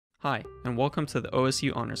Hi, and welcome to the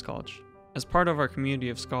OSU Honors College. As part of our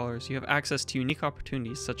community of scholars, you have access to unique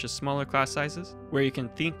opportunities such as smaller class sizes, where you can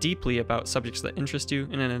think deeply about subjects that interest you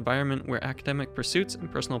in an environment where academic pursuits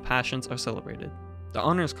and personal passions are celebrated. The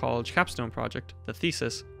Honors College capstone project, the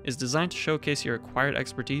Thesis, is designed to showcase your acquired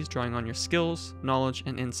expertise drawing on your skills, knowledge,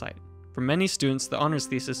 and insight. For many students, the honors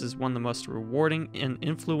thesis is one of the most rewarding and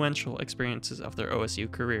influential experiences of their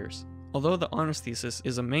OSU careers. Although the honors thesis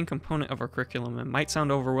is a main component of our curriculum and might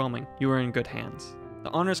sound overwhelming, you are in good hands. The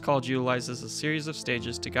Honors College utilizes a series of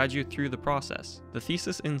stages to guide you through the process. The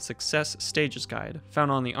Thesis Success Stages Guide,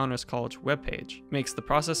 found on the Honors College webpage, makes the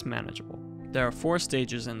process manageable. There are 4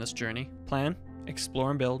 stages in this journey: plan, explore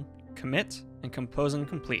and build, commit, and compose and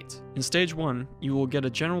complete. In stage 1, you will get a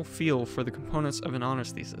general feel for the components of an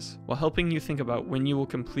honors thesis, while helping you think about when you will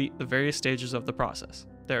complete the various stages of the process.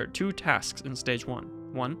 There are 2 tasks in stage 1.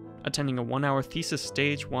 1. Attending a 1-hour thesis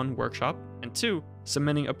stage 1 workshop, and 2.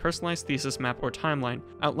 Submitting a personalized thesis map or timeline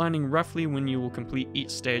outlining roughly when you will complete each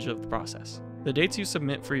stage of the process. The dates you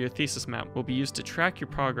submit for your thesis map will be used to track your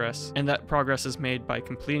progress, and that progress is made by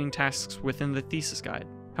completing tasks within the thesis guide.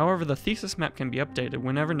 However, the thesis map can be updated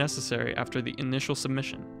whenever necessary after the initial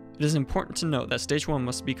submission. It is important to note that Stage 1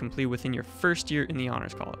 must be complete within your first year in the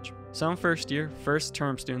Honors College. Some first-year,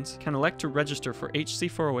 first-term students can elect to register for HC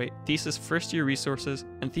 408, Thesis First Year Resources,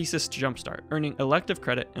 and Thesis Jumpstart, earning elective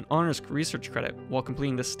credit and honors research credit while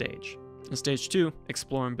completing this stage. In Stage 2,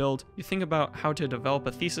 Explore and Build, you think about how to develop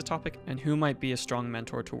a thesis topic and who might be a strong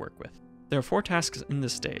mentor to work with. There are 4 tasks in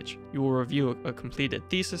this stage. You will review a completed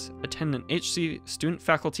thesis, attend an HC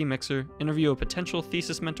student-faculty mixer, interview a potential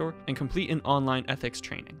thesis mentor, and complete an online ethics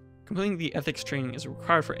training. Completing the ethics training is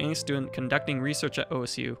required for any student conducting research at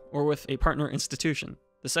OSU or with a partner institution.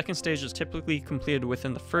 The second stage is typically completed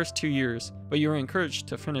within the first 2 years, but you are encouraged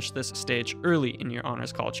to finish this stage early in your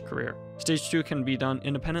honors college career. Stage 2 can be done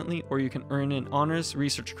independently, or you can earn an honors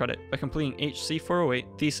research credit by completing HC 408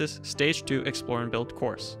 Thesis Stage 2 Explore and Build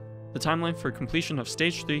course. The timeline for completion of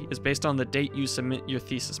Stage 3 is based on the date you submit your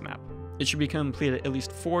thesis map. It should be completed at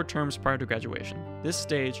least 4 terms prior to graduation. This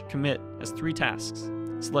stage, Commit, has 3 tasks: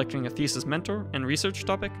 selecting a thesis mentor and research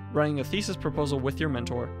topic, writing a thesis proposal with your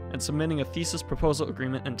mentor, and submitting a thesis proposal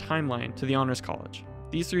agreement and timeline to the Honors College.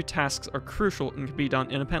 These 3 tasks are crucial and can be done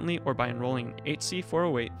independently or by enrolling in HC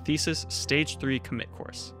 408 Thesis Stage 3 Commit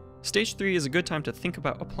course. Stage 3 is a good time to think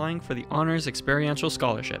about applying for the Honors Experiential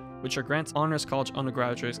Scholarship, which are grants Honors College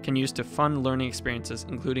undergraduates can use to fund learning experiences,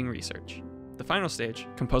 including research. The final stage,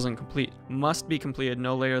 Compose and Complete, must be completed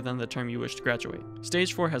no later than the term you wish to graduate.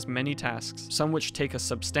 Stage 4 has many tasks, some which take a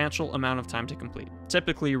substantial amount of time to complete,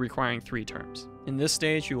 typically requiring 3 terms. In this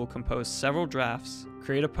stage, you will compose several drafts,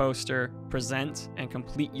 create a poster, present, and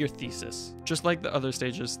complete your thesis. Just like the other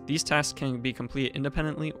stages, these tasks can be completed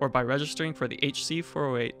independently or by registering for the HC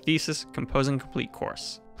 408 Thesis Compose and Complete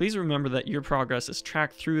course. Please remember that your progress is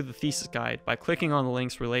tracked through the thesis guide by clicking on the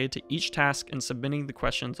links related to each task and submitting the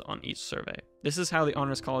questions on each survey. This is how the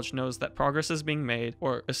Honors College knows that progress is being made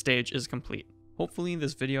or a stage is complete. Hopefully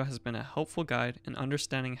this video has been a helpful guide in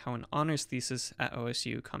understanding how an honors thesis at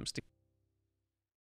OSU comes together.